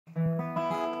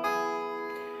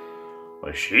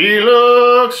Well, she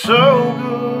looked so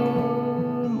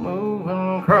good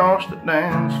moving across the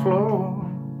dance floor,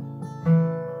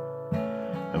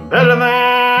 and better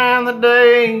than the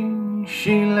day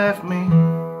she left me,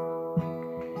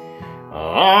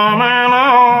 arm in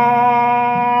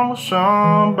arm with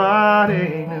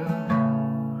somebody new,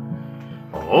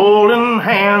 holding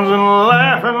hands and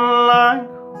laughing like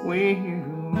we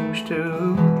used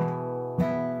to.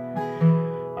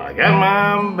 I got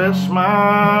my best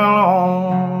smile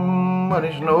on, but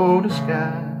it's no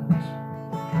disguise.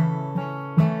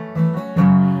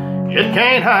 It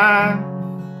can't hide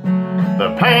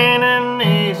the pain in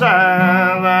these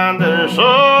eyes. I did it so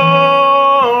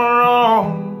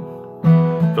wrong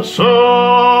for so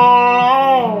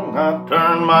long. I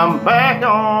turned my back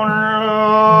on her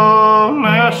love.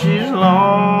 Now she's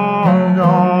long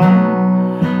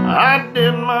gone. I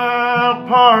did my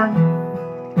part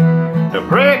to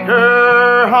break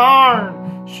her heart.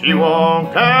 She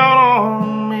walked out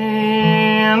on me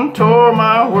and tore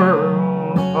my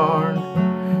world apart.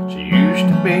 She used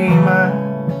to be mine.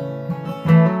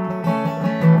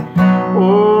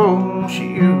 Oh, she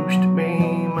used to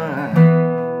be mine.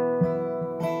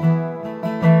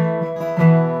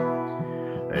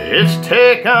 It's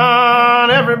taken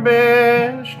every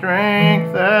bit of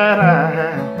strength that I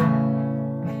have to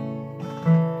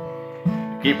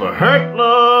keep a hurt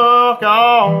look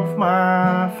off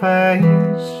my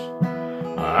face.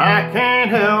 I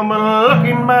can't help but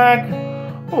looking back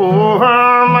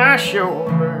over my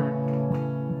shoulder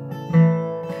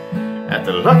at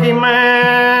the lucky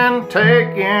man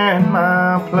taking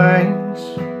my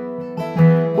place.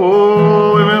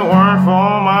 Oh, if it weren't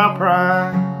for my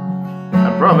pride,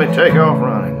 I'd probably take off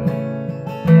running.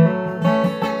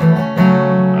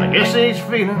 I guess these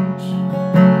feelings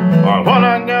are what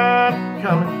I got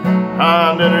coming.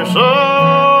 I did her so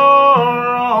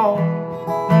wrong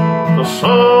for so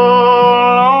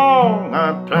long.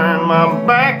 I turned my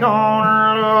back on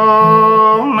her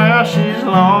love. Now she's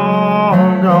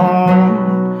long gone.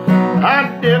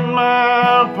 I did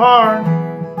my part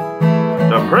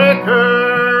to break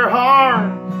her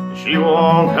heart. She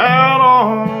walked out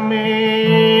on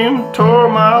me and tore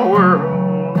my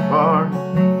world apart.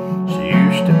 She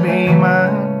used to be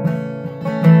mine.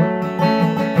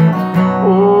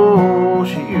 Oh,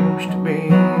 she used to be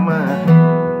mine.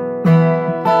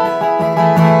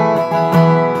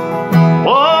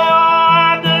 Oh,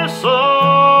 I did so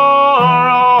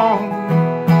wrong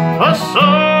for so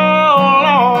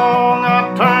long. I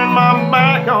turned my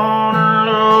back on her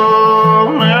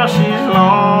love. Now she's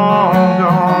long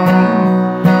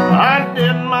gone. I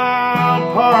did my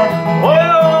part, oh,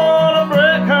 to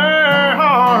break her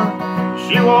heart.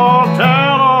 She walked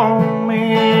out on me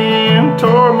and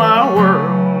tore my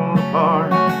world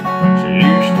apart. She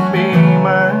used to be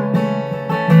mine.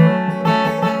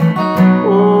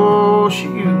 Oh, she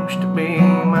used to be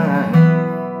mine.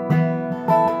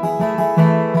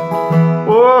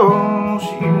 Oh,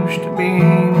 she used to be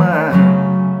mine.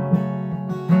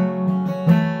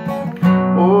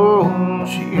 Oh,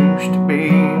 she used to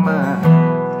be mine.